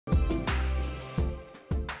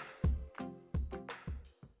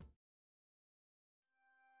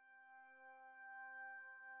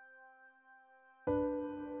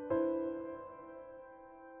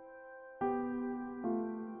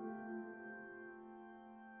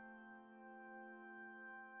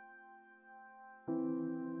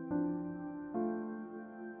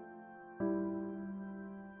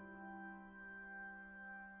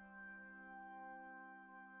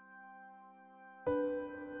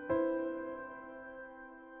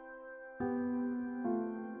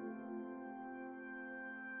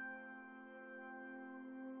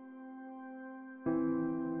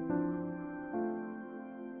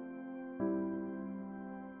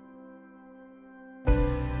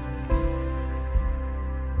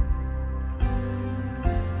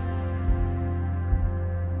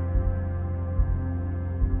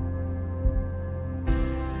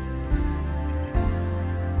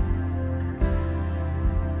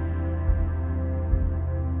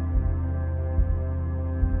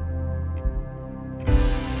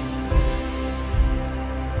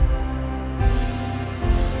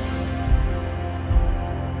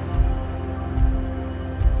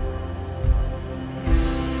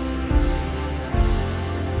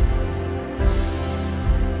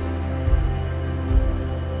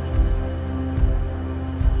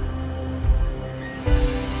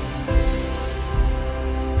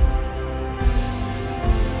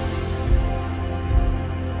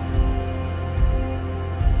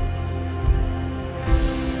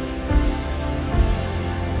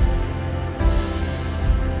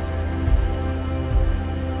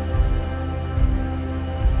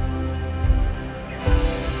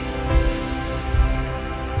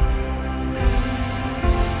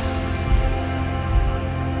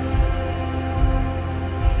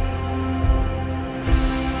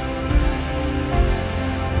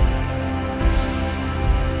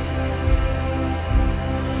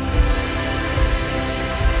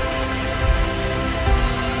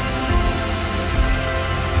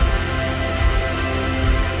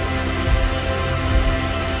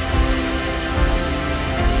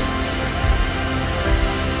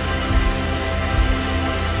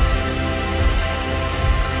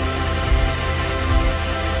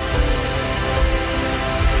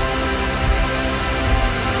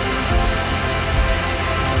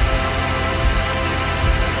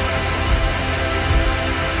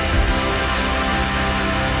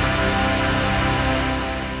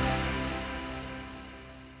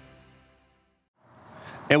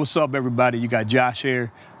Hey, what's up, everybody? You got Josh here,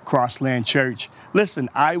 Crossland Church. Listen,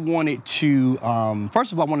 I wanted to,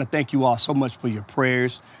 first of all, I want to thank you all so much for your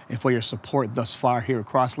prayers and for your support thus far here at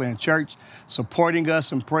Crossland Church, supporting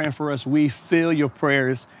us and praying for us. We feel your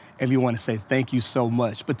prayers, and we want to say thank you so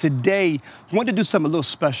much. But today, I want to do something a little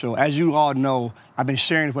special. As you all know, I've been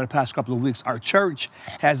sharing for the past couple of weeks, our church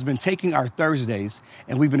has been taking our Thursdays,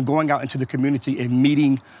 and we've been going out into the community and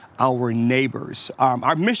meeting our neighbors.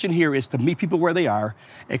 Our mission here is to meet people where they are,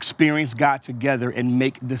 experience God together, and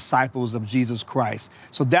make disciples of Jesus Christ.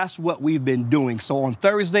 So that's what we've been doing. So on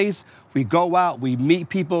Thursdays, we go out, we meet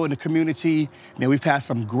people in the community. Man, we've had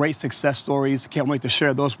some great success stories. Can't wait to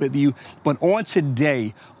share those with you. But on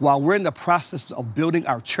today, while we're in the process of building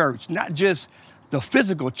our church, not just the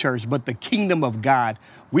physical church, but the kingdom of God,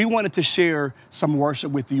 we wanted to share some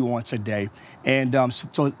worship with you on today. And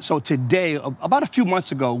so today, about a few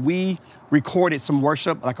months ago, we recorded some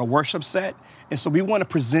worship, like a worship set. And so we want to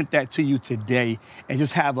present that to you today and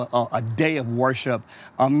just have a day of worship.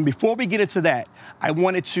 Before we get into that, I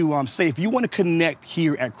wanted to say, if you want to connect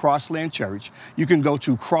here at Crossland Church, you can go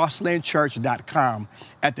to crosslandchurch.com.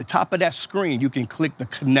 At the top of that screen, you can click the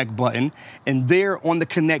connect button. And there on the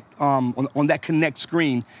connect, on that connect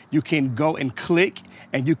screen, you can go and click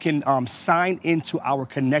and you can sign into our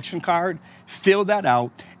connection card, fill that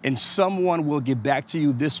out, and someone will get back to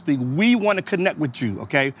you this week. We want to connect with you,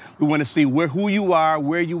 okay? We want to see who you are,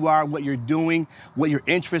 where you are, what you're doing, what your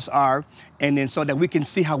interests are, and then so that we can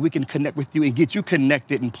see how we can connect with you and get you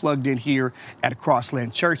connected and plugged in here at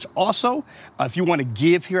Crossland Church. Also, if you want to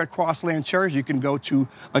give here at Crossland Church, you can go to,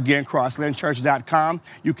 again, crosslandchurch.com.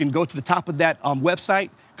 You can go to the top of that website,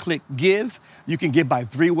 click Give. You can give by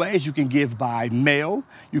 3 ways. You can give by mail,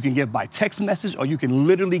 you can give by text message, or you can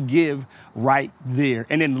literally give right there.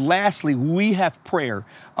 And then lastly, we have prayer.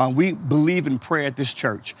 We believe in prayer at this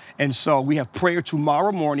church. And so we have prayer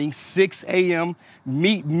tomorrow morning, 6 a.m.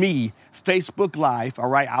 Meet me, Facebook Live, all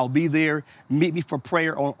right? I'll be there. Meet me for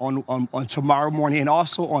prayer on tomorrow morning. And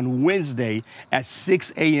also on Wednesday at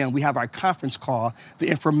 6 a.m., we have our conference call. The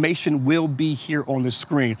information will be here on the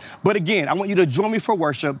screen. But again, I want you to join me for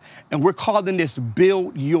worship, and we're calling this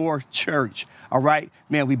Build Your Church, all right?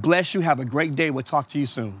 Man, we bless you. Have a great day. We'll talk to you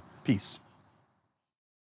soon. Peace.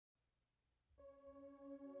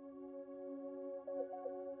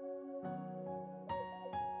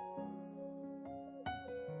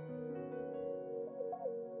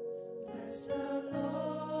 Bless the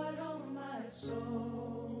Lord, oh my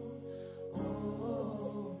soul,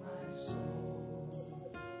 oh my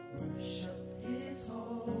soul, worship His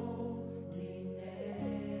holy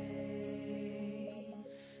name.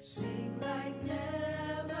 Sing like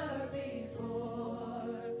never before,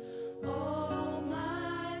 oh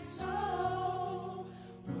my soul,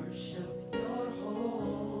 worship Your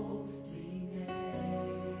holy name.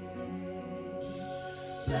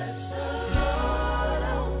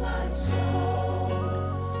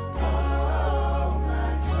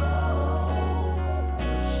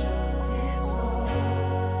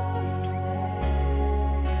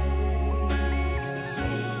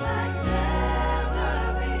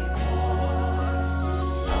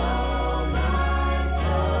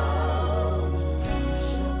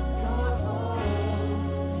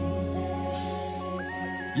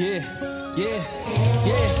 Yeah.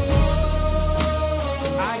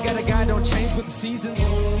 I got a God, don't change with the seasons.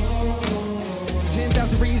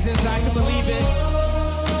 10,000 reasons I can believe it.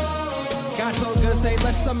 God so good, say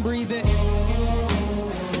let some breathe it.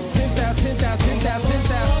 10,000, 10,000, 10,000,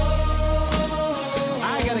 10,000.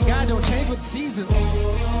 I got a God, don't change with the seasons.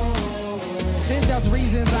 10,000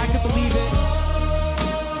 reasons I can believe it.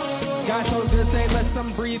 God so good, say let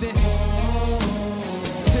some breathe it.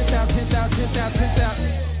 10,000, 10,000, 10,000, 10,000.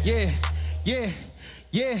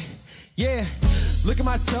 Yeah. Look at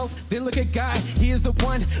myself, then look at God. He is the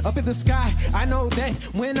one up in the sky. I know that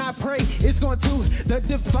when I pray, it's going to the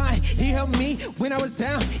divine. He helped me when I was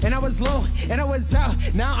down and I was low and I was out.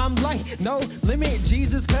 Now I'm like, no limit,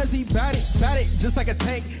 Jesus, cause he bout it just like a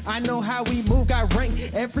tank. I know how we move, got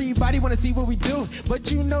rank. Everybody wanna see what we do,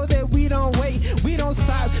 but you know that we don't wait, we don't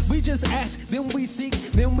stop. We just ask, then we seek,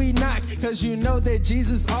 then we knock. Cause you know that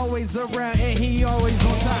Jesus always around and he always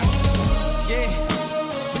on top. Yeah.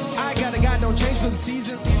 I got a God, don't change for the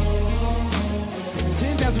season.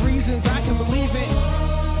 10,000 reasons I can believe it.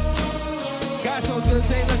 God so good,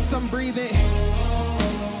 say let some breathe it.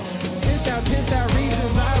 10,000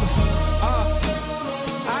 reasons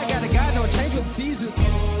I got a God, don't change for the season.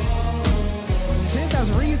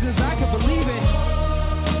 10,000 reasons I can believe it.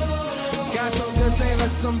 God so good, say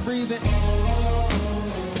let some breathe it.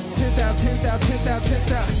 10,000, 10,000, 10,000,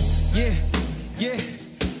 10,000.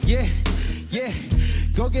 Yeah.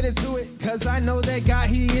 go get into it, cause I know that God,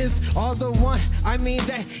 he is all the one. I mean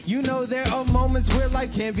that, you know there are moments where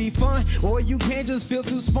life can be fun, or you can just feel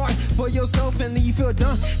too smart for yourself and then you feel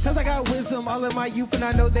dumb. Cause I got wisdom all in my youth and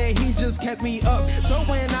I know that he just kept me up. So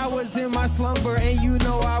when I was in my slumber and you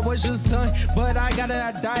know I was just done, but I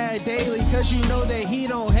gotta die daily, cause you know that he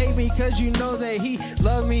don't hate me, cause you know that he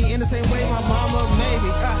loved me in the same way my mama made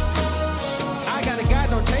me. I got a God,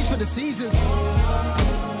 don't change for the seasons.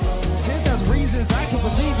 10,000 reasons I can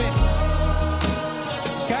believe it.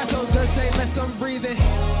 God so good, say let some breathe in.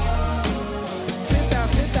 10,000,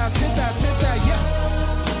 10,000, 10,000, 10,000,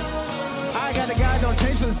 yeah. I got a God, don't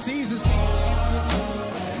change for the seasons.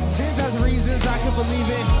 10,000 reasons I can believe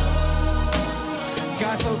it.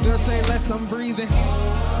 God so good, say let some breathe in.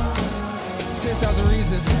 10,000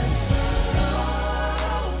 reasons.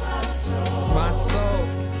 My soul.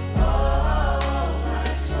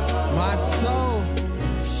 My soul.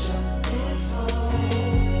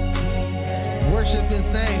 Worship his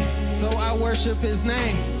name, so I worship his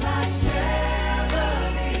name.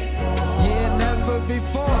 Yeah, never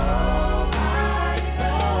before.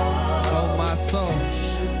 Oh, my soul.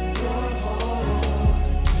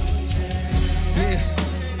 Yeah,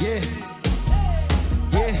 yeah,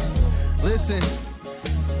 yeah. Listen,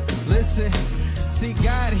 listen. See,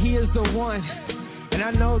 God, he is the one. And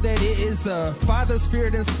I know that it is the Father,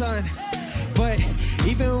 Spirit, and Son. But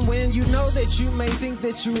even when you know that you may think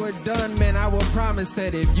that you are done, man, I will promise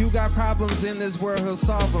that if you got problems in this world, he'll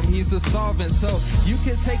solve them. He's the solvent. So you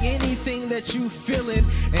can take anything that you feeling,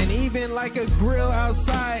 and even like a grill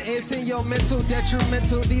outside, it's in your mental,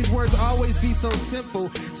 detrimental. These words always be so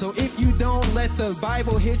simple. So if you don't let the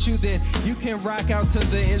Bible hit you, then you can rock out to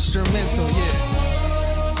the instrumental, yeah.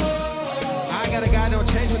 I got a God, don't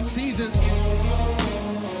change with the seasons.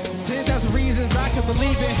 10,000 reasons I can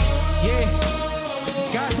believe it, yeah.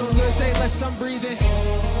 God so good, say let some breathe in.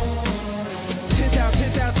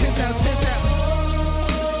 10,000, 10,000, 10,000, 10,000.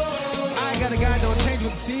 I got a God, don't change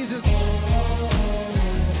with the seasons.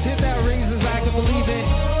 10,000 reasons I can believe it.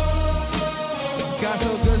 God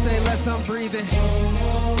so good, say let some breathe in.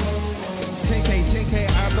 10K, 10K,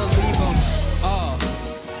 I believe him.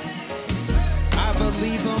 I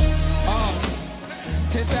believe him.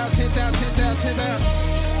 10,000, 10,000, 10,000, 10,000.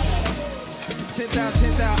 10,000,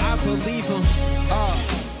 10,000, I believe him.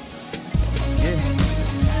 Yeah.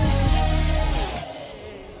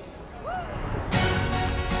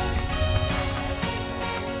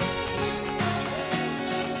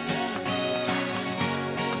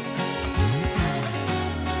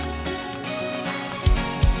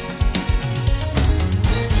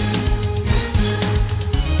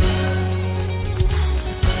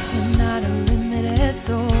 You're not a limited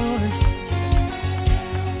source,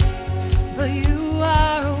 but you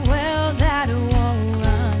are a well that won't run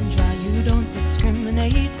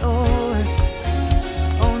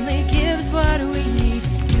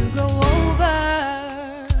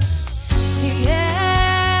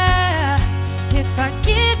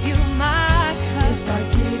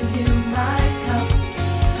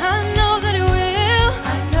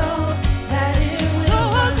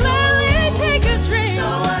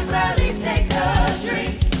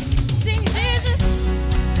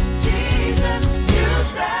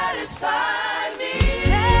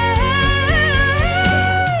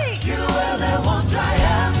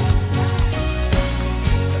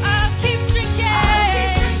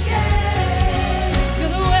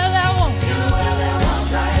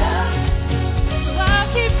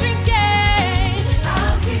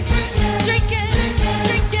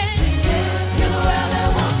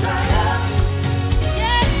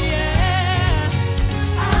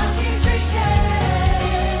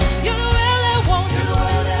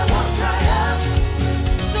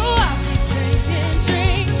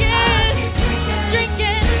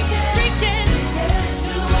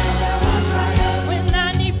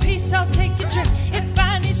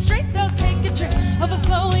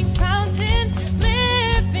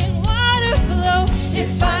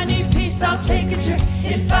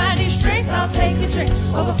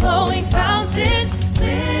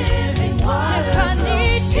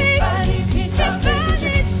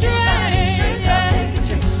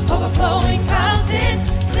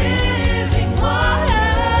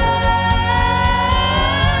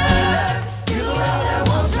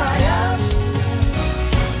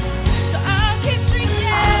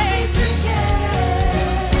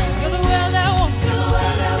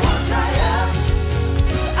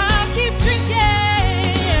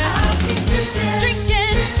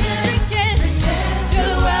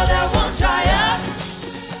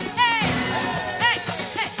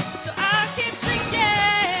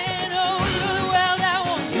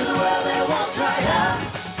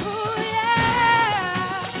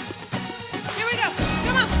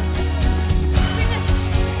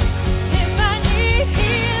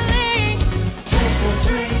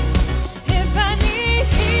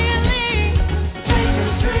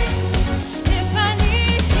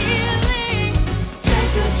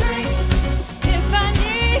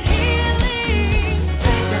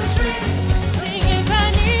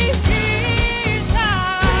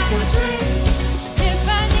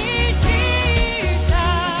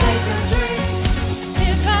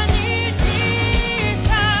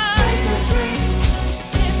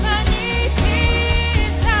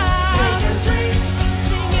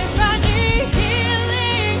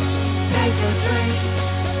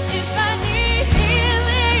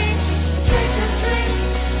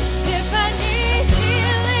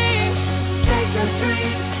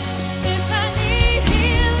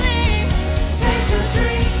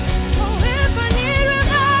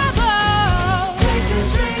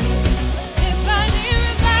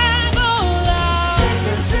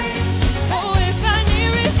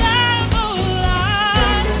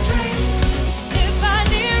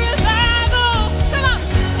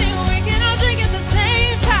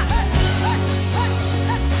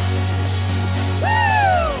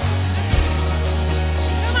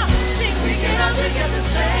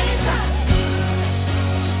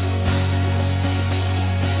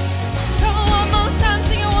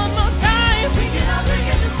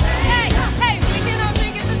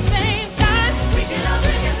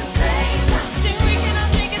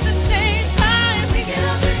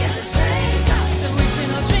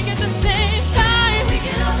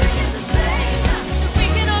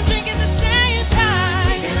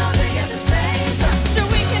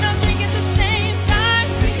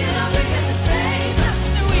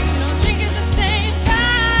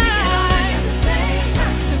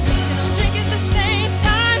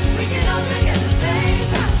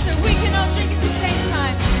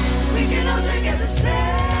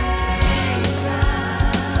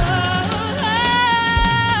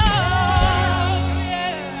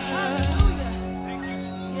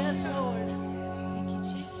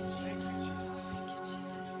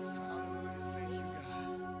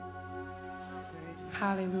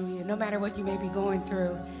Hallelujah. No matter what you may be going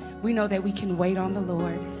through, we know that we can wait on the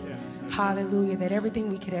Lord. Hallelujah. That everything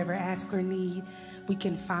we could ever ask or need, we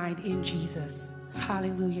can find in Jesus.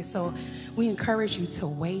 Hallelujah. So we encourage you to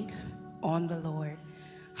wait on the Lord.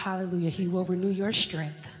 Hallelujah. He will renew your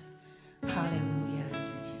strength. Hallelujah.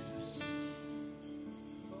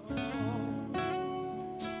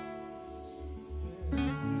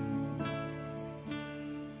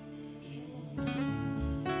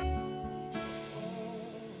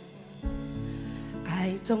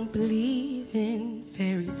 I don't believe in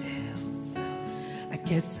fairy tales. I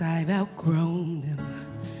guess I've outgrown them.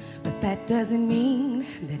 But that doesn't mean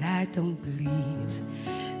that I don't believe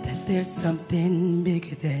that there's something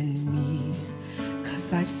bigger than me.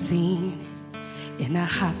 'Cause I've seen in a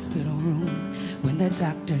hospital room when the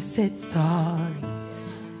doctor said sorry,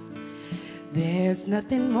 there's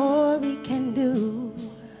nothing more we can do.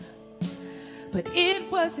 But it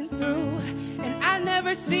wasn't through, and I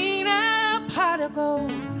never seen a pot of gold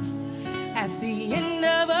at the end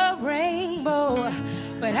of a rainbow.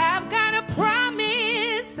 But I've got a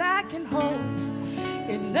promise I can hold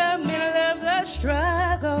in the middle of the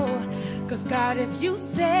struggle. 'Cause God, if you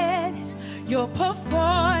said it, you'll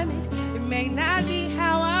perform it. It may not be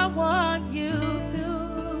how I want you to,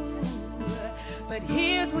 but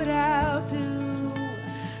here's what I'll do.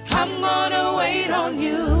 I'm gonna wait on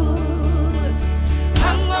you.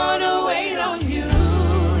 I'm gonna wait on you,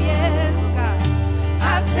 yes, God.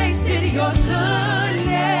 I've tasted your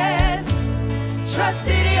goodness,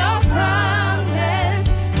 trusted your promise.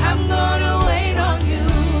 I'm gonna wait on you,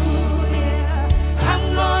 yeah. I'm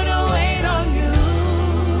gonna wait on you.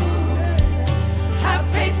 I've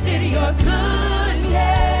tasted your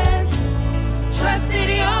goodness, trusted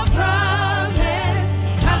your promise.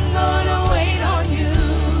 I'm gonna wait on you.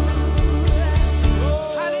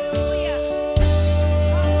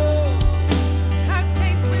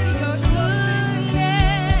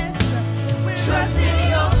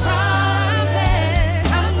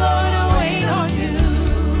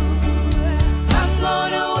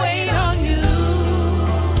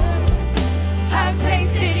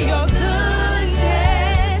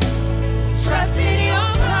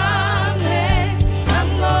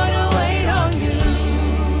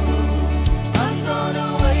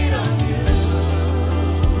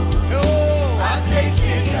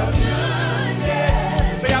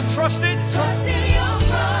 Trusted your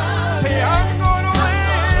promise. Say, I'm gonna wait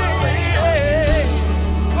on you,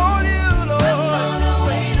 Lord. I'm gonna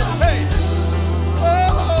wait on you.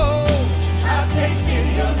 Oh, I've tasted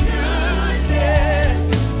your goodness,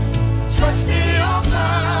 trusted your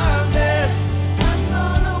promise. I'm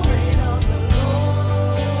gonna wait on the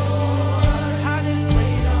Lord.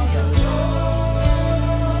 Wait on the Lord.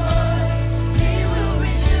 He will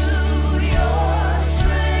renew your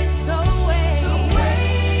strength. So wait.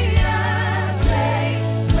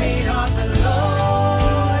 Wait on the Lord.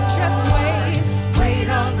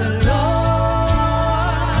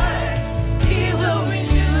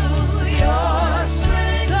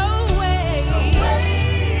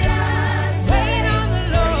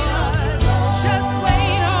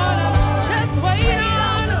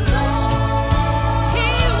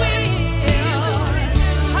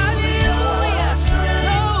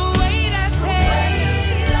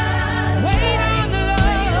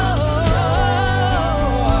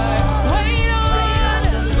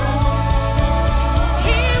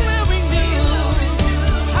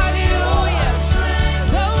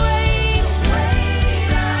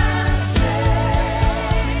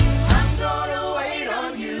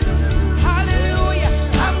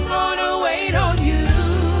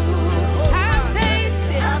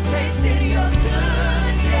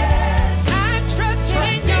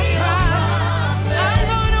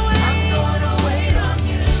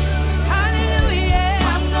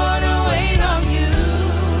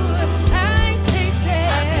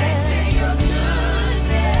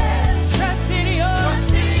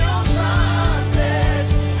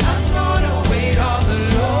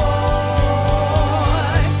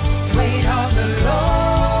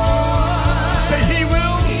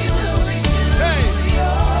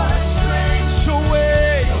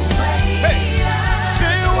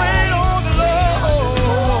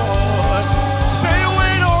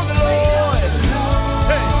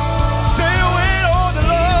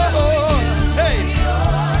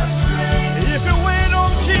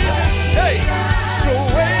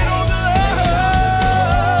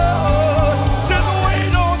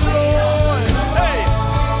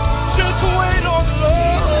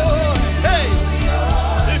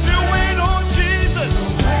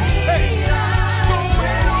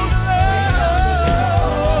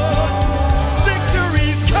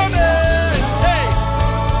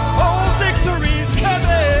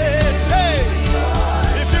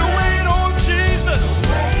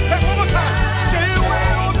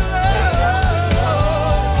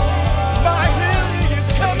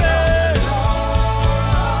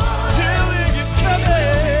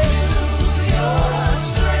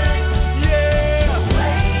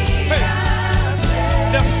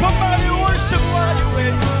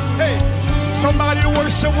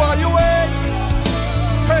 So while you wait,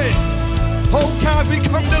 hey, oh God, we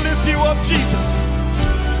come to lift you up, Jesus.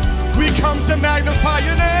 We come to magnify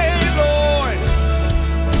your name, Lord.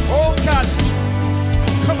 Oh God,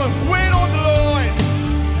 come on, wait on the Lord.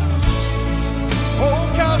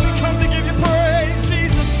 Oh God, we come to give you praise,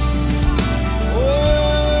 Jesus.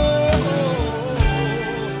 Oh,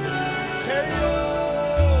 say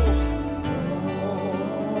oh,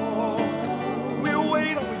 we'll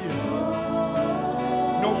wait on you.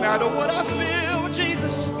 No matter what I feel,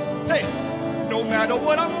 Jesus. Hey, no matter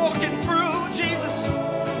what I'm walking through, Jesus.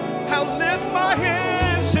 I'll lift my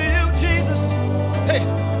hands to you, Jesus. Hey,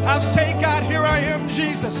 I'll say, God, here I am,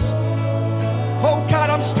 Jesus. Oh God,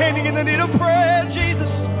 I'm standing in the need of prayer,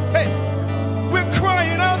 Jesus. Hey, we're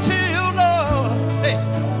crying out to you, Lord. Hey,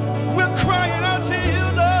 we're crying out to you,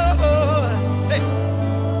 Lord. Hey,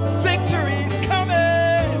 victory's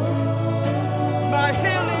coming. My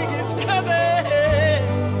healing is coming.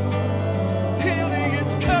 Healing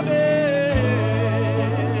is coming.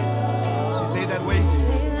 So they that wait.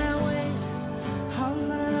 They that wait on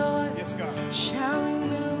the Lord Yes, God. shall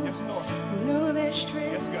renew, Yes, Lord. renew their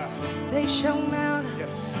strength. Yes, God. They shall mount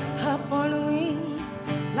Yes. up on wings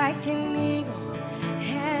like an eagle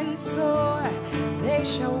and soar. They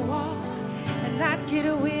shall walk and not get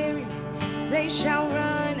weary. They shall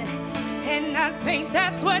run and not faint.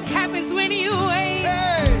 That's what happens when you wait.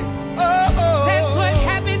 Hey. Oh. That's what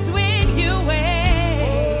happens when you wait.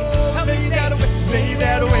 Help me They say, that wait. They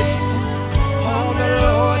that wait on the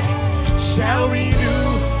Lord shall renew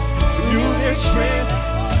their strength.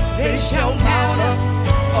 They shall mount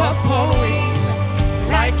up on wings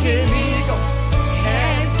like an eagle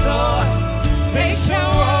and soar. They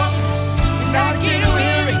shall walk and not get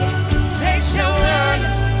weary. They shall run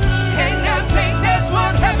and not faint. That's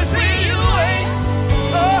what happens when you wait.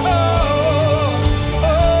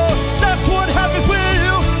 Oh, that's what happens when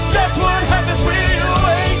you. That's what happens when you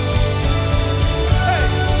wait. Hey,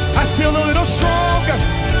 I feel a little stronger.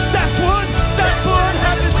 That's what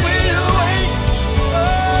happens when you wait. Oh,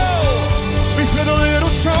 we feel a little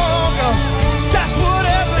stronger. That's what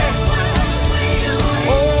happens.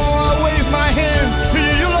 Oh, I wave my hands to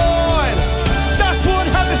you, Lord. That's what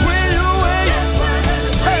happens when you wait.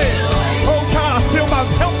 Hey, oh God, I feel my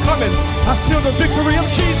help coming. I feel the victory of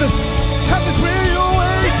Jesus. Happens when you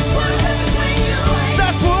wait.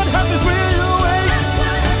 That's what happens when you wait.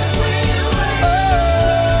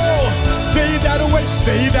 Oh, they that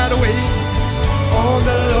wait on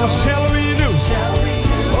the Lord shall renew.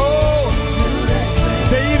 Oh,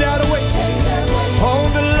 they that wait on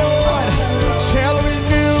the Lord shall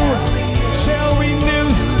renew.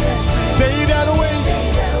 They that wait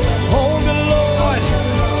on the Lord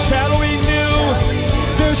shall renew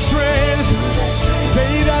their strength.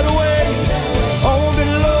 They that wait on the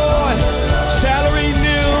Lord shall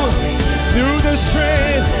renew their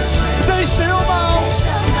strength. They shall mount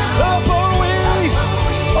up on wings,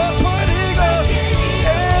 up on eagles,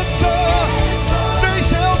 and soar. They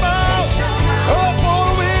shall mount up on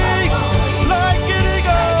wings like an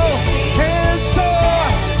eagle, and soar.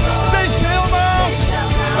 They shall mount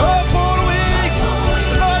up on wings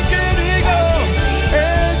like an eagle,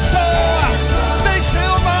 and soar. They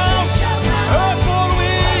shall mount up on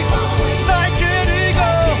wings like an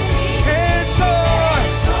eagle, and soar.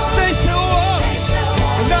 They shall walk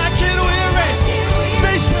and not get weary.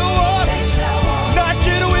 They shall walk, not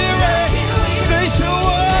get weary. They shall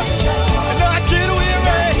walk and not get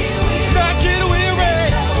weary, not get weary.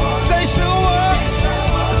 They shall walk,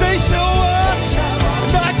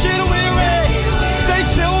 not get weary. They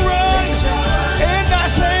shall run and not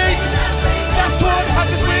faint. That's what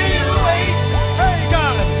happens when you wait. Hey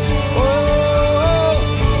God, oh,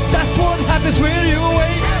 that's what happens when you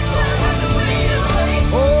wait.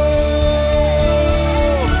 Oh,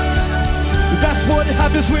 that's what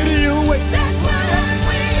happens when you wait.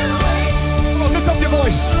 Come on, lift up your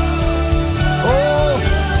voice. Oh,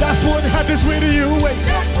 that's what happens when you wait.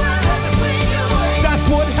 That's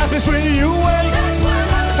what happens when you wait.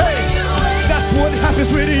 Hey, that's what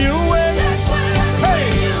happens when you wait. Hey,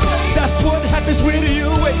 that's what happens when you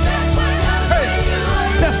wait. Hey,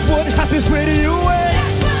 that's what happens when you wait.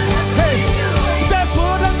 Hey, that's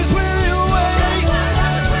what happens when you wait.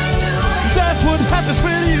 That's what happens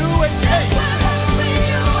when you wait. Hey,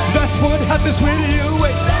 that's what happens when you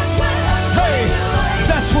wait. Hey,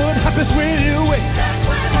 that's what happens when you wait.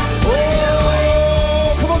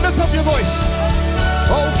 Oh, come on, lift up your voice.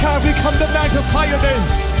 Oh God, we come to magnify your name.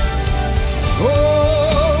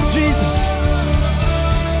 Oh Jesus.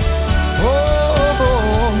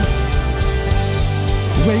 Oh,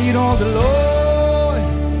 wait on the Lord.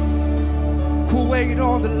 Wait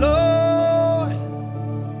on the Lord.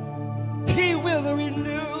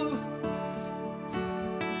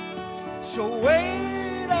 So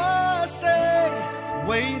wait, I say,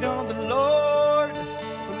 wait on the Lord.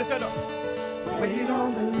 But lift that up. Wait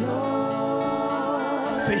on the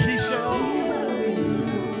Lord. Say, he shall.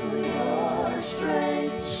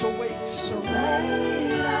 So wait. So wait,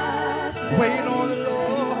 I say, wait on the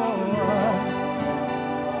Lord.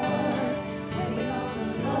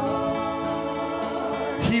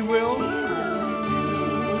 He will.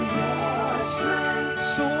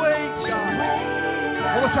 So wait, God.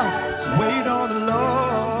 One more time. Wait on the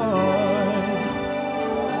Lord.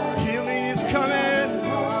 Healing is coming.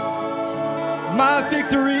 My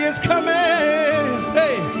victory is coming.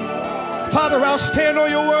 Hey, Father, I'll stand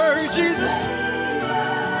on your word, Jesus.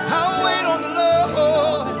 I'll wait on the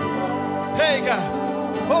Lord. Hey, God.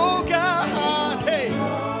 Oh, God. Hey.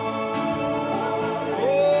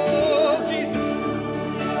 Oh, Jesus.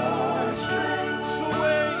 So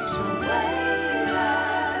wait.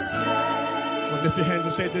 Well, lift your hands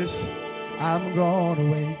and say this. I'm gonna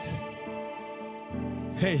wait.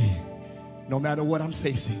 Hey, no matter what I'm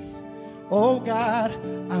facing. Oh, God,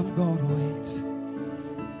 I'm gonna wait.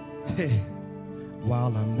 Hey,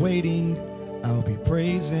 while I'm waiting, I'll be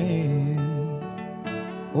praising.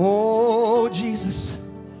 Oh, Jesus,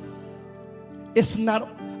 it's not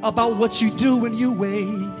about what you do when you wait.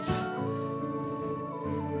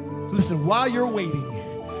 Listen, while you're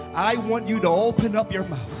waiting, I want you to open up your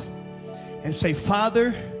mouth and say,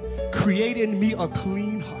 Father, create in me a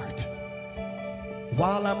clean heart.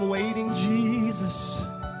 While I'm waiting, Jesus,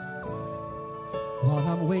 while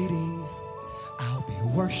I'm waiting, I'll be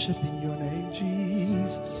worshiping your name,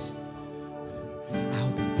 Jesus.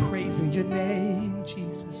 I'll be praising your name,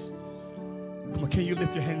 Jesus. Come on, can you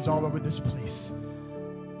lift your hands all over this place?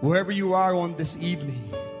 Wherever you are on this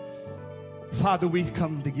evening, Father, we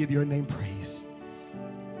come to give your name praise.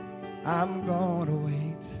 I'm gonna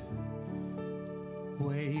wait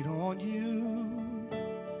on you.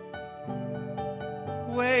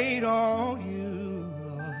 Wait on you,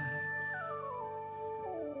 Lord.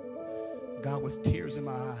 God, with tears in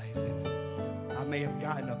my eyes, and I may have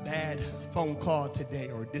gotten a bad phone call today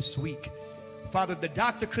or this week. Father, the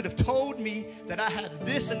doctor could have told me that I have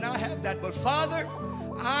this and I have that, but Father,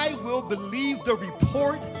 I will believe the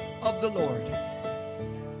report of the Lord.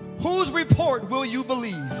 Whose report will you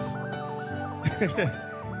believe?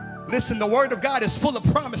 Listen, the word of God is full of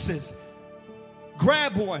promises.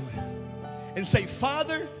 Grab one and say,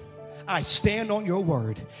 Father, I stand on your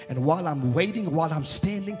word. And while I'm waiting, while I'm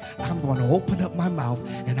standing, I'm going to open up my mouth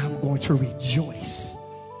and I'm going to rejoice.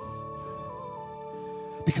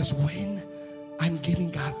 Because when I'm giving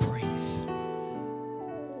God praise,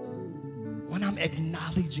 when I'm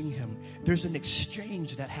acknowledging him, there's an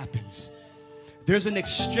exchange that happens. There's an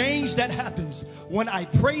exchange that happens. When I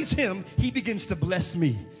praise him, he begins to bless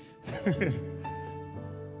me.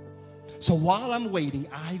 So while I'm waiting,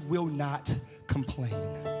 I will not complain.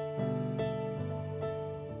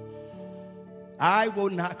 I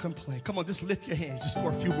will not complain. Come on, just lift your hands just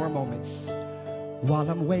for a few more moments. While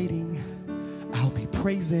I'm waiting, I'll be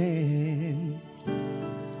praising.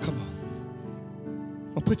 Come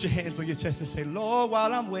on. Well, put your hands on your chest and say, Lord,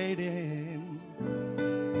 while I'm waiting.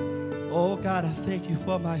 Oh, God, I thank you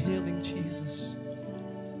for my healing, Jesus.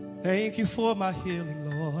 Thank you for my healing,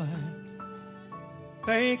 Lord.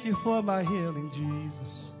 Thank you for my healing,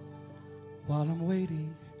 Jesus. While I'm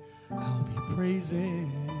waiting, I'll be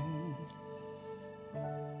praising.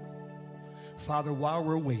 Father, while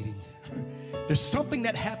we're waiting, there's something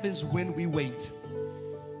that happens when we wait.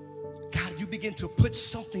 God, you begin to put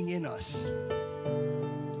something in us.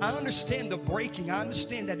 I understand the breaking. I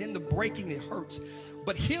understand that in the breaking it hurts.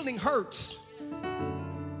 But healing hurts.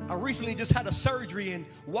 I recently just had a surgery, and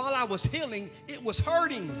while I was healing, it was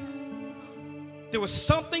hurting. There was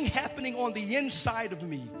something happening on the inside of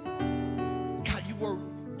me. God,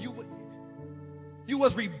 you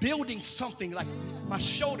was rebuilding something like my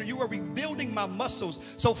shoulder. You were rebuilding my muscles.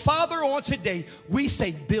 So, Father, on today, we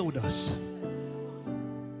say, build us.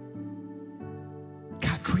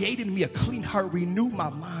 God, create in me a clean heart, renew my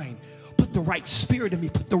mind, put the right spirit in me,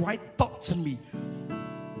 put the right thoughts in me.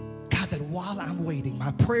 God, that while I'm waiting,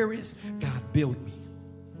 my prayer is, God, build me.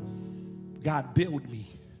 God, build me.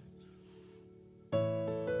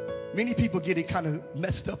 Many people get it kind of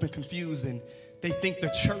messed up and confused, and they think the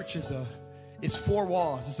church is four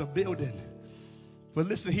walls, it's a building. But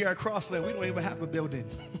listen, here at Crossland, we don't even have a building.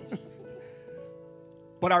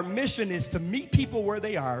 But our mission is to meet people where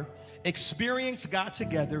they are, experience God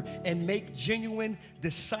together, and make genuine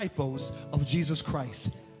disciples of Jesus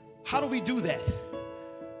Christ. How do we do that?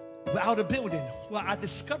 Without a building. Well, I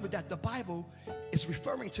discovered that the Bible is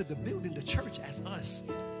referring to the building, the church, as us.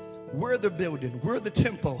 We're the building. We're the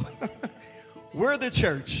temple. We're the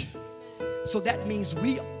church. So that means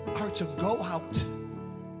we are to go out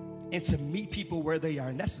and to meet people where they are.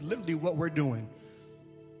 And that's literally what we're doing.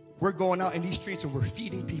 We're going out in these streets and we're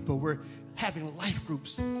feeding people. We're having life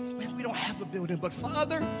groups. Man, we don't have a building. But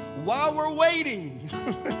Father, while we're waiting,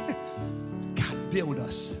 God, build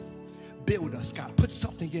us. Build us, God. Put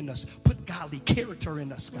something in us. Put godly character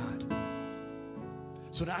in us, God.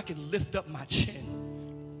 So that I can lift up my chin.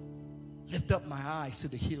 Lift up my eyes to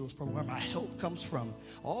the hills from where my help comes from.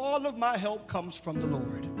 All of my help comes from the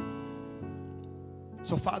Lord.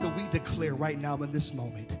 So, Father, we declare right now in this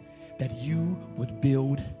moment that you would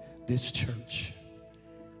build this church.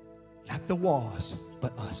 Not the walls,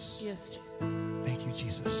 but us. Yes, Jesus. Thank you,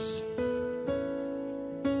 Jesus.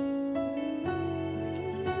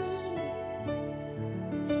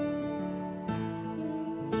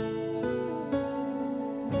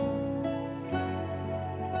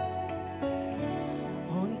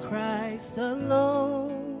 On Christ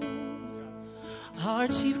alone, our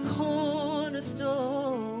chief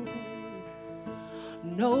cornerstone,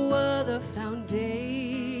 no other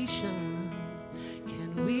foundation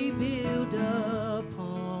can we build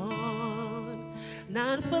upon.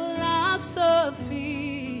 Not philosophy,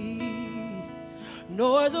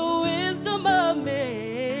 nor the wisdom of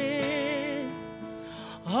man.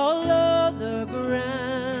 All of the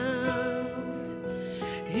ground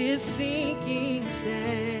is sinking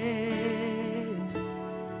sand.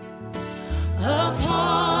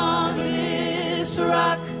 Upon this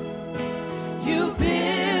rock you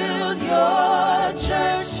build your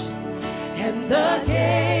church, and the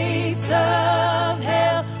gates of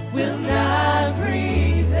hell will not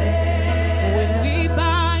prevail. When we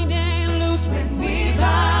bind and loose, when we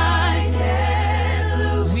bind and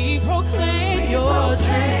loose, we proclaim your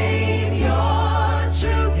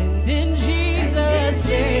truth. And in Jesus'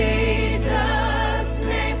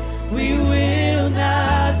 name, we will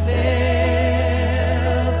not fail.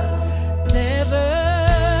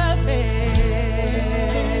 Never fail.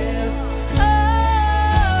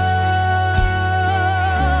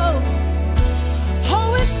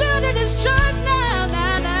 Oh, it's building His church now,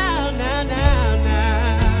 now, now, now, now,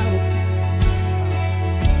 now.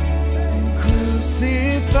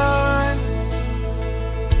 Crucified,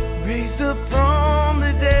 raised up from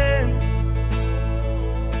the dead,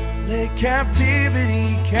 let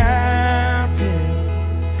captivity captive.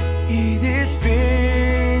 It is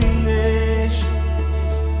finished.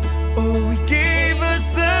 Oh, He gave us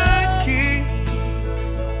the key,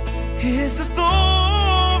 His authority.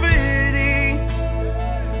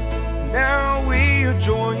 Now we are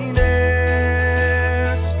joined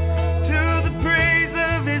heirs to the praise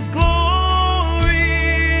of His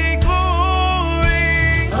glory,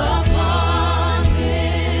 glory. Upon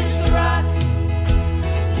this rock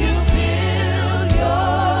you build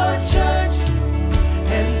your church,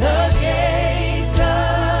 and the gates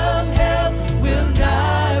of hell will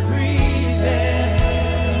not prevail.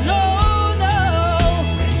 No, no.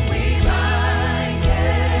 When we bind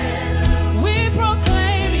and loose, we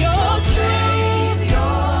proclaim your truth.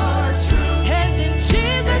 And in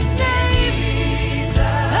Jesus' name,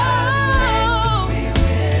 oh, we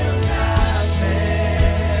will not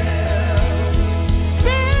fail.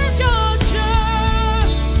 Build your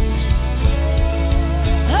church.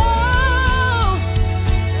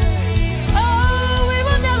 Oh, we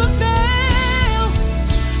will never fail.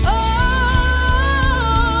 Oh,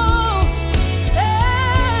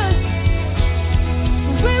 yes.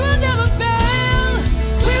 We will never fail.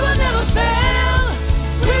 We will never fail.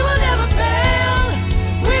 We will never fail.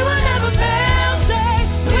 We will never fail. Say,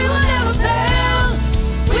 we will never fail.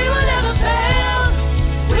 We will never fail.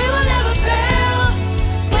 We will never fail.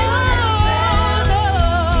 Oh, no,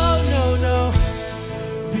 no, no.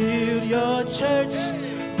 Build your church.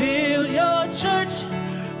 Build your church.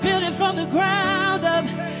 Build it from the ground up.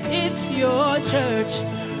 It's your church.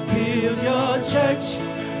 Build your church.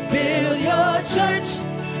 Build your church.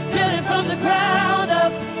 Build it from the ground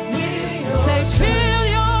up. Say, build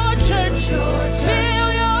your church.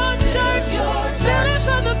 Build your church. Build it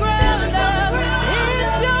from the ground up.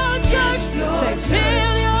 It's your church. Say,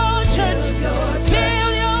 build your church.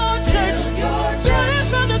 Build your church. Build it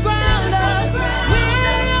from the ground up.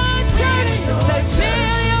 We're your church. Say,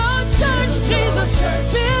 build your church, Jesus.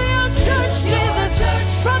 Build your church, Jesus.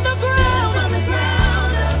 From the ground.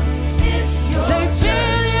 Say,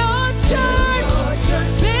 build your church.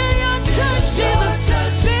 Build your church, Jesus.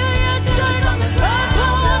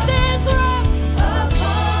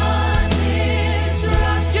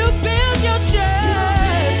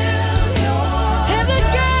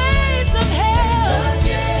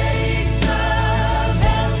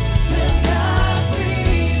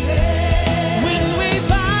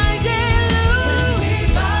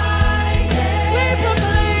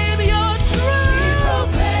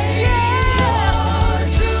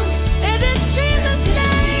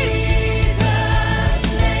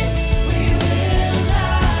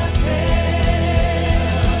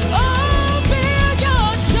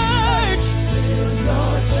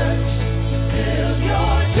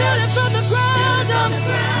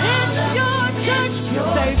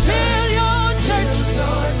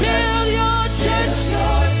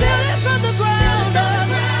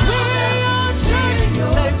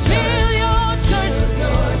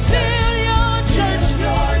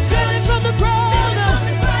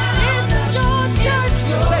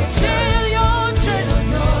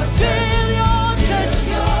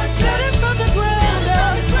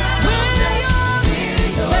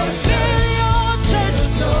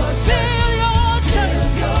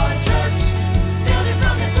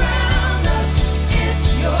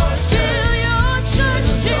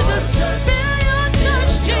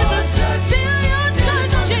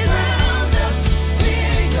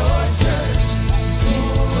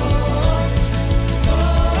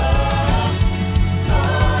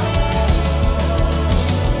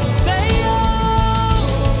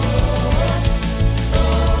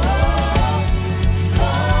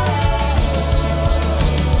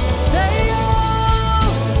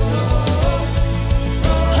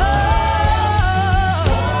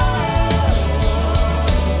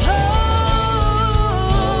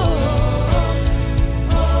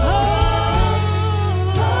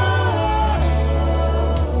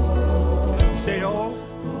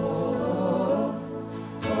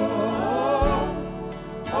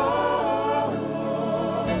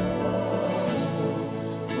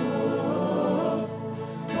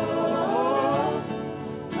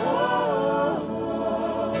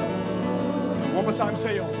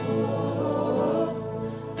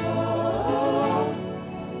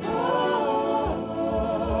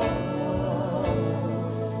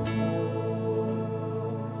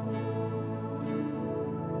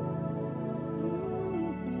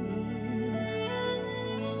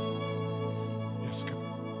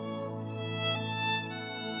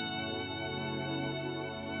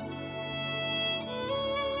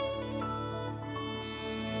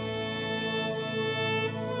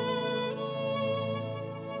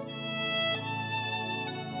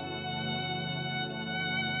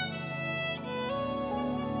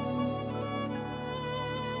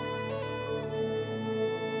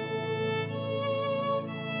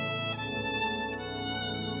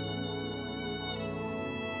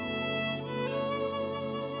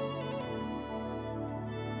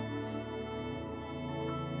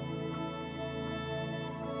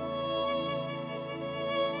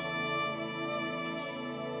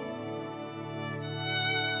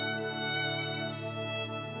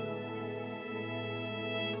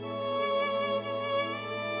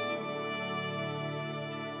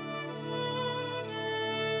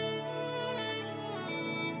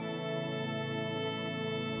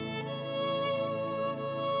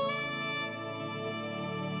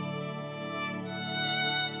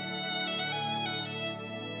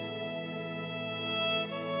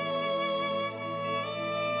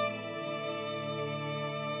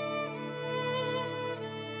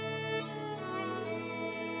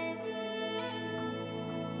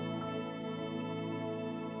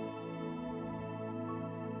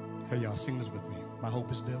 Here, y'all, sing this with me. My hope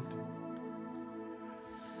is built.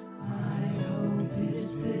 My hope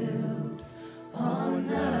is built on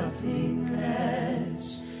nothing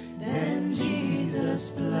less than Jesus'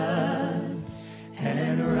 blood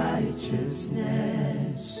and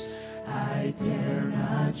righteousness. I dare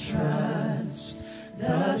not trust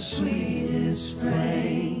the sweetest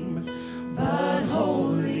frame, but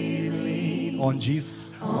wholly lean On Jesus.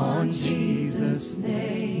 on Jesus'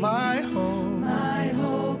 name. My hope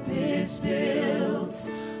is built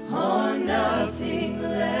on nothing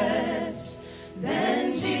less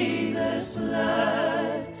than Jesus'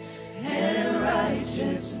 blood and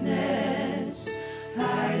righteousness.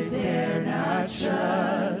 I dare not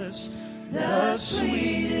trust the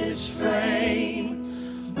sweetest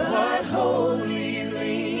frame, but wholly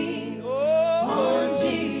lean on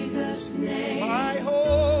Jesus' name. My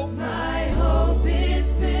hope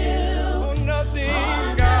is built on nothing,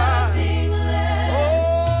 on God. nothing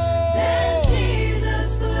less than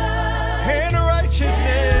Jesus' blood And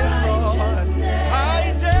righteousness, Lord. I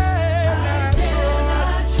dare not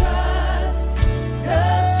trust the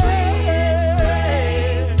sweetest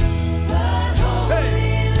frame, but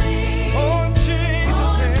wholly lean on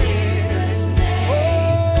Jesus' name. Jesus' name. Oh,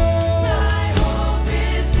 My hope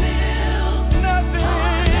is built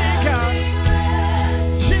nothing, God. less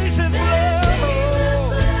Jesus' blood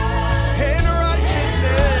and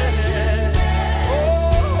righteousness. Oh,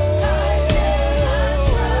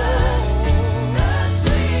 the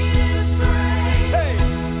sweetest frame, hey,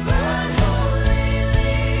 but wholly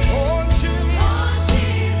lean on Jesus.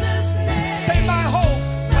 Jesus' name. Say my hope.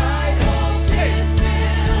 My hope Hey. is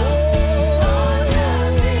built Oh, on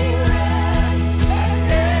nothing less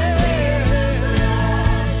than Jesus'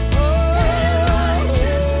 blood and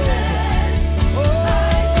righteousness. I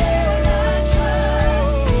dare not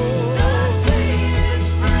trust the sweetest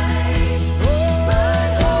frame, but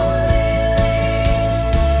wholly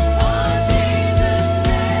lean on Jesus'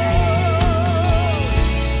 name.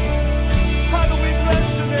 Father, we bless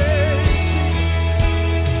your name.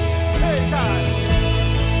 Hey, God.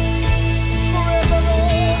 Forever,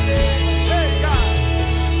 Lord. Hey, God.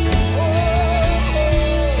 Oh,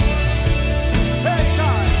 hey,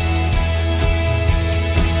 God.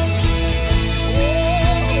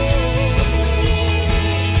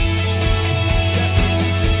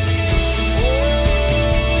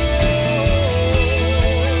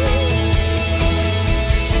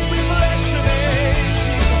 We bless your name,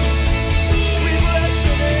 Jesus. We bless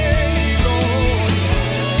your name, Lord.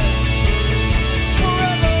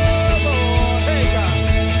 Forever, Lord. Hey, God.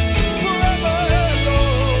 Forever,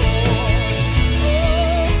 Lord.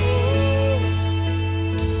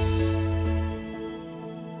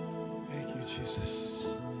 Thank you, Jesus.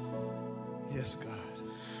 Yes, God.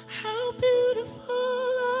 How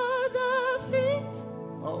beautiful are the feet.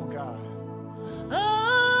 Oh, God.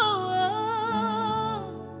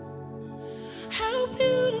 How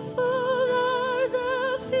beautiful are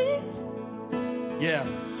the feet, Yeah.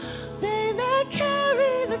 they that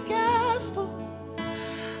carry the gospel.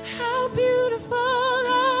 How beautiful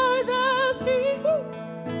are the feet,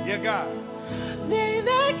 Yeah, God. they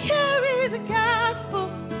that carry the gospel.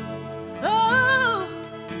 Oh,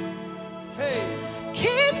 Hey.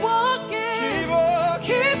 keep walking, Keep walking.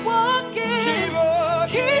 keep walking, Keep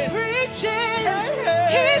walking. keep preaching, Hey, hey,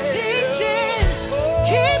 keep hey. teaching, Oh.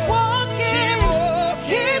 keep walking, Keep walking.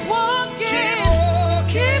 keep walking, Keep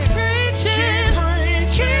walking. keep preaching, Keep preaching.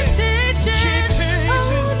 keep teaching. Keep teaching. Oh,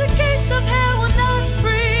 the gates of hell will not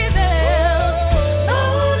prevail. Oh,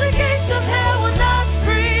 the gates of hell will not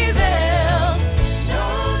prevail. No,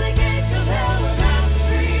 the gates of hell will not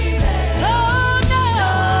prevail. Oh,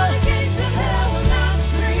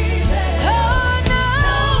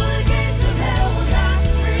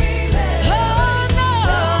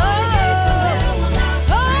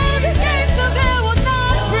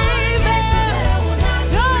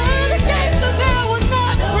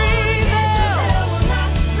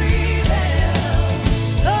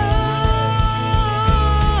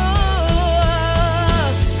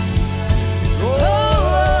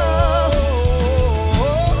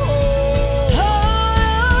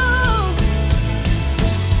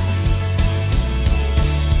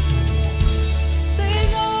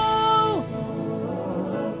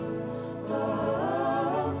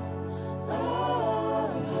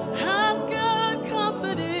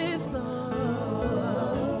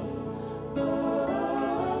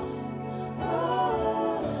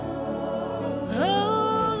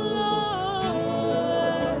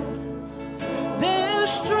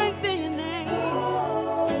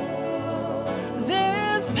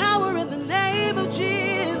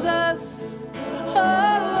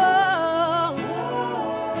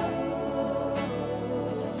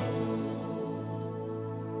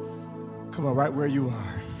 on, right where you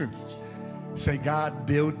are. Say, God,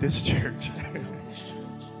 build this church.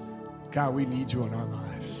 God, we need you in our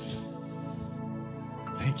lives.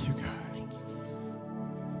 Thank you, God.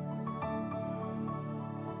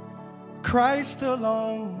 Christ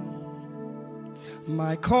alone,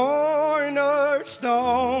 my cornerstone,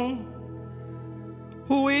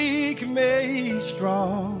 weak made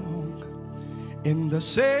strong in the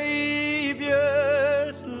Savior's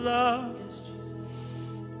love.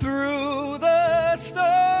 Through the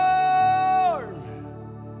storm,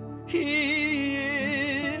 He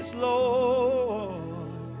is Lord.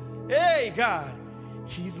 Hey, God,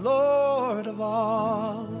 He's Lord of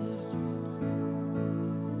all.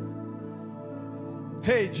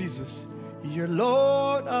 Hey, Jesus, you're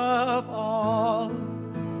Lord of all.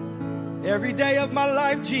 Every day of my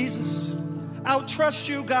life, Jesus, I'll trust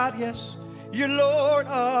you, God, yes. You're Lord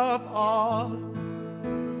of all.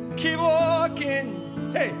 Keep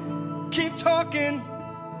walking, hey, keep talking.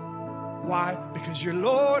 Why? Because you're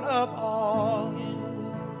Lord of all.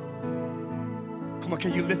 Come on,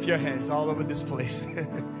 can you lift your hands all over this place?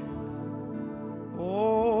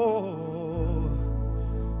 Oh,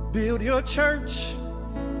 build your church.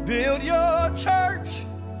 Build your church.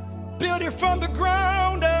 Build it from the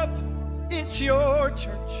ground up. It's your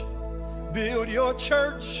church. Build your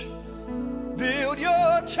church. Build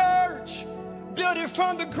your church. Build it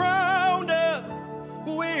from the ground up.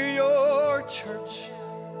 We're your church.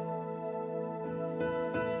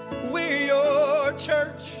 We're your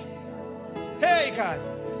church. Hey, God,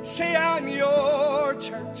 say I'm your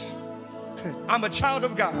church. I'm a child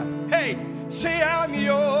of God. Hey, say I'm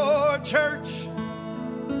your church.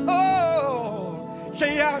 Oh,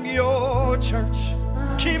 say I'm your church.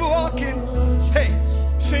 Keep walking. Hey,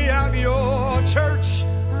 say I'm your church.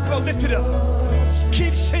 Come on, lift it up.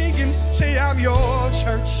 Keep singing. Say I'm your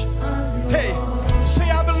church. Hey, say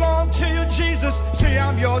I belong to you, Jesus. Say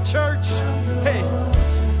I'm your church. Hey,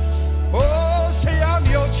 oh, say I'm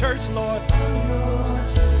your church, Lord.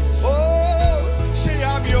 Oh, say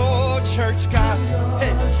I'm your church, God.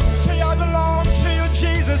 Hey, say I belong to you,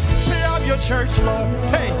 Jesus. Say I'm your church, Lord.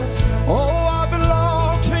 Hey, oh, I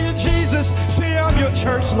belong to you, Jesus. Say I'm your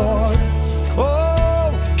church, Lord.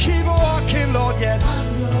 Oh, keep walking, Lord, yes.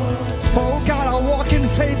 Oh, God, I walk in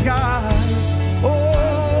faith, God.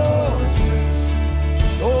 Oh,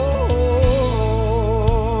 oh,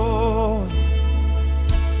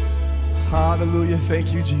 hallelujah.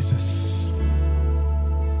 Thank you, Jesus.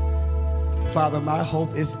 Father, my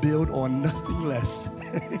hope is built on nothing less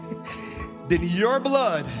than your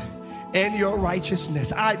blood and your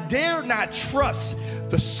righteousness. I dare not trust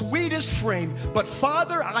the sweetest frame, but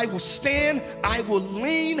Father, I will stand, I will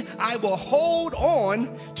lean, I will hold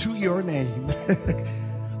on to your name.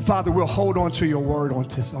 Father, we'll hold on to your word on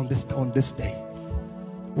this day.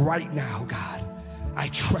 Right now, God, I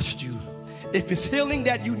trust you. If it's healing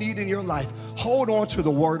that you need in your life, hold on to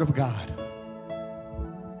the word of God.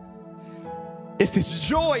 If it's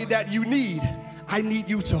joy that you need, I need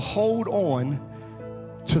you to hold on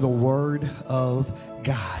to the word of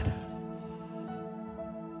God.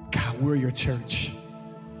 God, we're your church.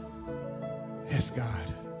 Yes,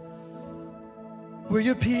 God. We're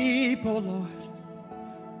your people, Lord.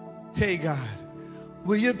 Hey, God.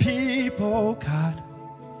 We're your people, God.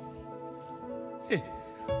 Hey,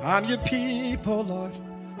 I'm your people, Lord.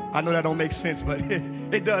 I know that don't make sense, but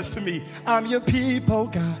it does to me. I'm your people,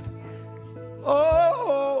 God.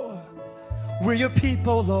 Oh, we're your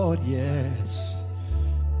people, Lord, yes.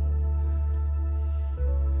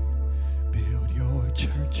 Build your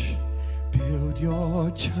church, build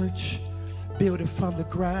your church, build it from the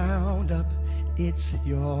ground up, it's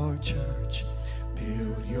your church.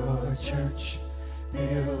 Build your church,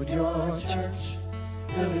 build your church,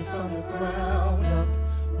 build it from the ground up,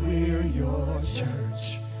 we're your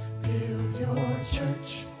church. Build your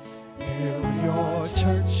church, build your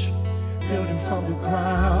church, build it from the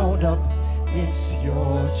ground up, it's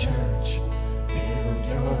your church. Build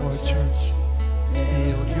your church,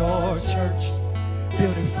 build your church,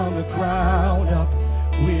 build it from the ground up,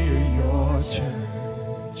 we're your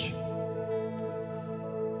church.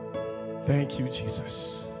 Thank you,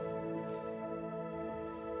 Jesus.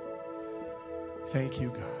 Thank you,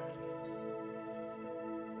 God.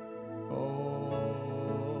 Oh,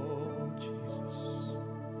 Jesus.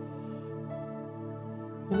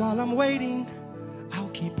 While I'm waiting, I'll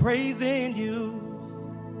keep praising you.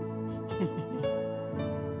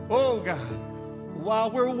 Oh, God.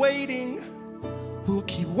 While we're waiting, we'll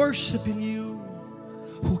keep worshiping you.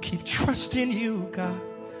 We'll keep trusting you, God.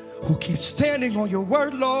 We'll keep standing on your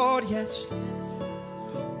word, Lord, yes.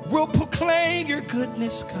 We'll proclaim your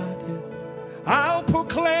goodness, God. Yeah. I'll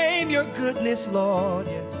proclaim your goodness, Lord,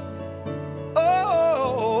 yes.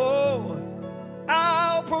 Oh,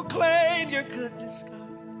 I'll proclaim your goodness, God.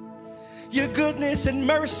 Your goodness and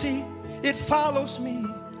mercy, it follows me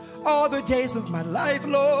all the days of my life,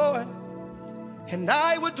 Lord. And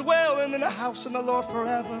I would dwell in the house of the Lord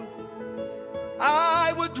forever.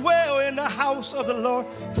 I would dwell in the house of the Lord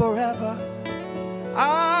forever.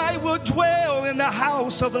 I would dwell in the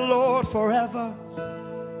house of the Lord forever.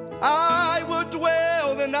 I would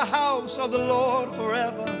dwell in the house of the Lord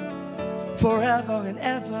forever, forever and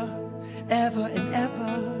ever, ever and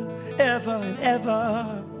ever, ever and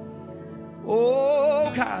ever.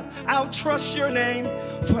 Oh God, I'll trust your name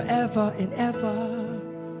forever and ever.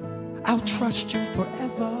 I'll trust you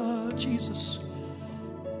forever, Jesus.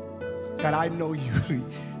 God, I know you.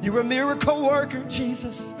 You're a miracle worker,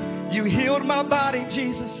 Jesus. You healed my body,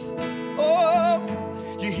 Jesus.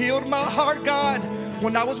 Oh, you healed my heart, God,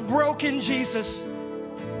 when I was broken, Jesus.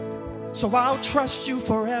 So I'll trust you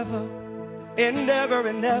forever and ever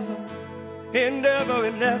and ever, and ever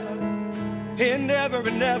and ever, and ever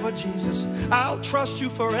and ever, Jesus. I'll trust you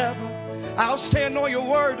forever. I'll stand on your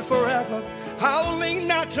word forever. I'll lean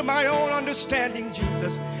not to my own understanding,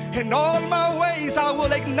 Jesus. In all my ways I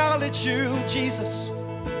will acknowledge you, Jesus.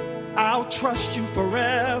 I'll trust you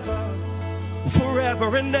forever,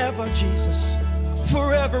 forever and ever, Jesus.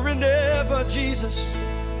 Forever and ever, Jesus.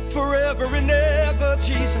 Forever and ever,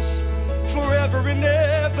 Jesus. Forever and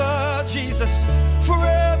ever, Jesus.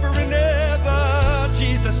 Forever and ever,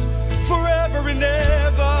 Jesus. Forever and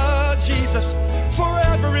ever, Jesus.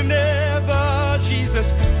 Forever and ever,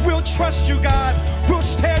 Jesus. We'll trust you, God. We'll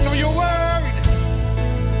stand on your word.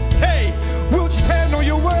 Hey, we'll stand on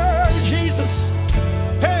your word, Jesus.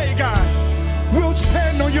 Hey, God. We'll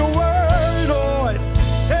stand on your word, Lord.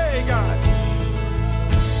 Hey, God.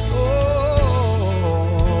 Oh,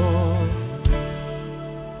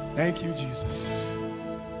 thank you, Jesus.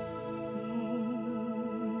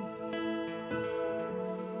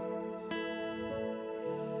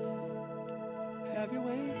 Have your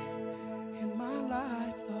way in my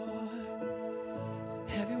life, Lord.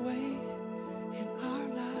 Have your way in our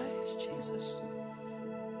lives, Jesus.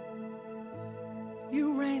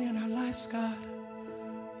 You reign in our lives, God.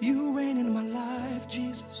 You reign in my life,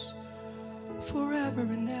 Jesus. Forever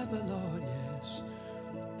and ever, Lord, yes.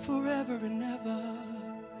 Forever and ever,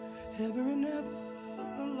 ever and ever,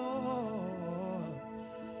 Lord.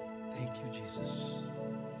 Thank you, Jesus.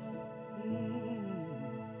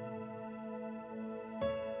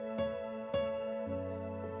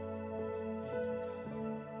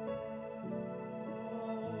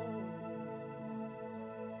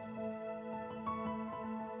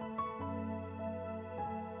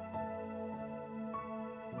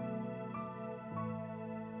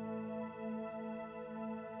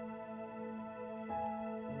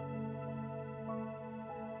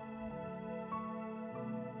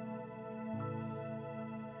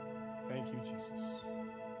 Thank you, Jesus.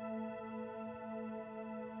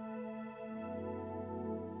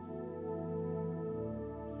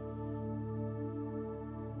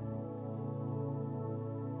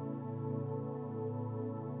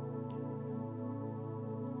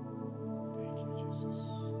 Thank you,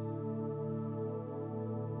 Jesus.